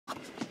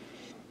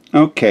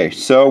Okay,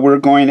 so we're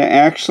going to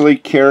actually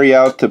carry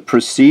out the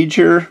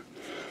procedure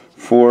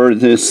for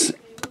this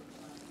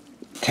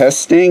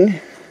testing.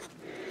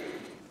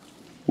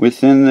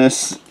 Within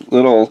this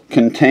little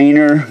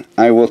container,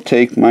 I will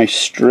take my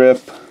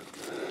strip,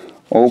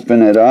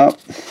 open it up,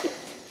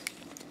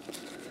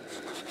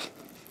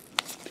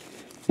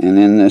 and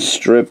in this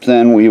strip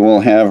then we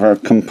will have our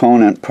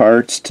component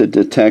parts to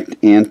detect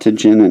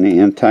antigen and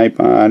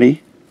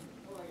antibody.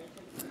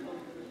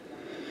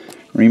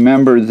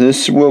 Remember,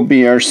 this will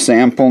be our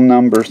sample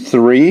number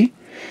 3.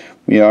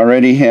 We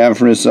already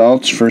have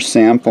results for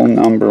sample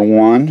number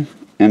 1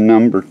 and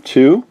number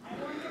 2.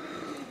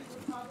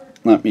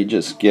 Let me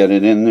just get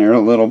it in there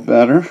a little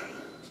better.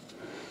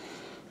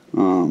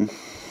 So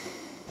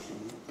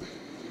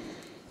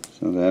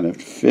that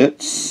it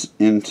fits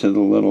into the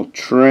little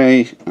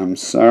tray. I'm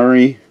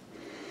sorry,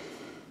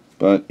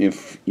 but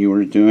if you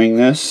were doing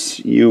this,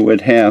 you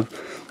would have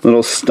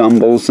little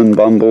stumbles and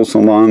bumbles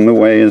along the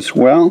way as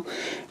well,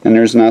 and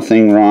there's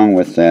nothing wrong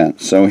with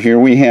that. So here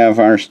we have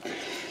our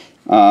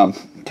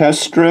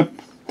test strip.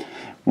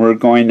 We're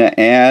going to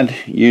add,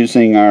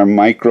 using our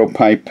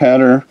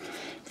micropipetter,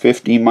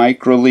 50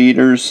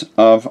 microliters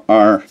of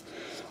our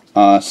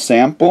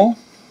sample.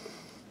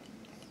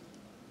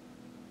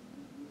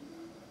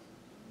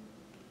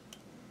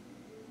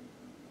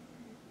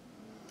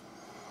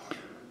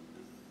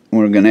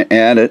 We're going to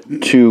add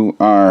it to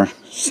our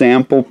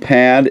sample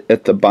pad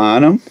at the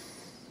bottom.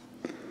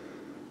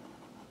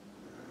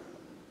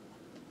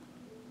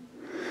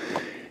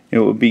 It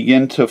will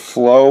begin to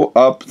flow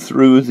up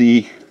through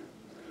the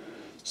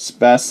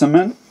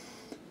specimen.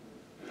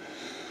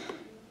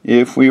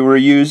 If we were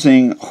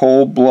using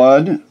whole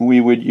blood,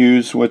 we would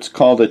use what's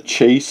called a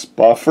chase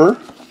buffer.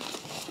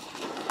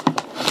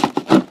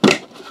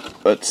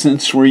 But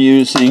since we're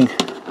using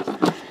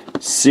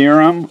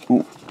serum,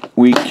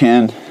 we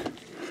can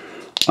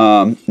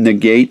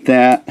negate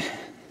that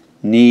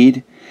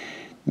need.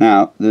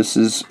 Now, this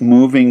is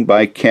moving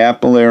by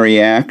capillary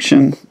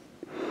action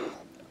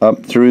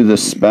up through the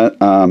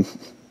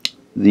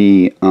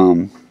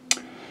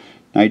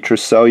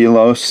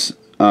nitrocellulose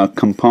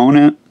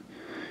component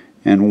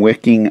and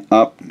wicking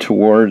up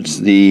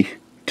towards the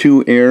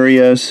 2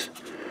 areas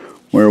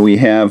where we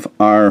have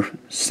our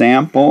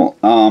sample,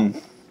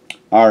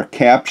 our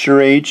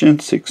capture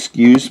agents,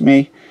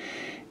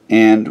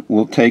 and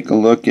we'll take a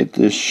look at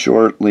this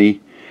shortly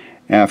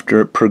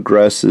after it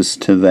progresses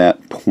to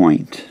that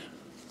point.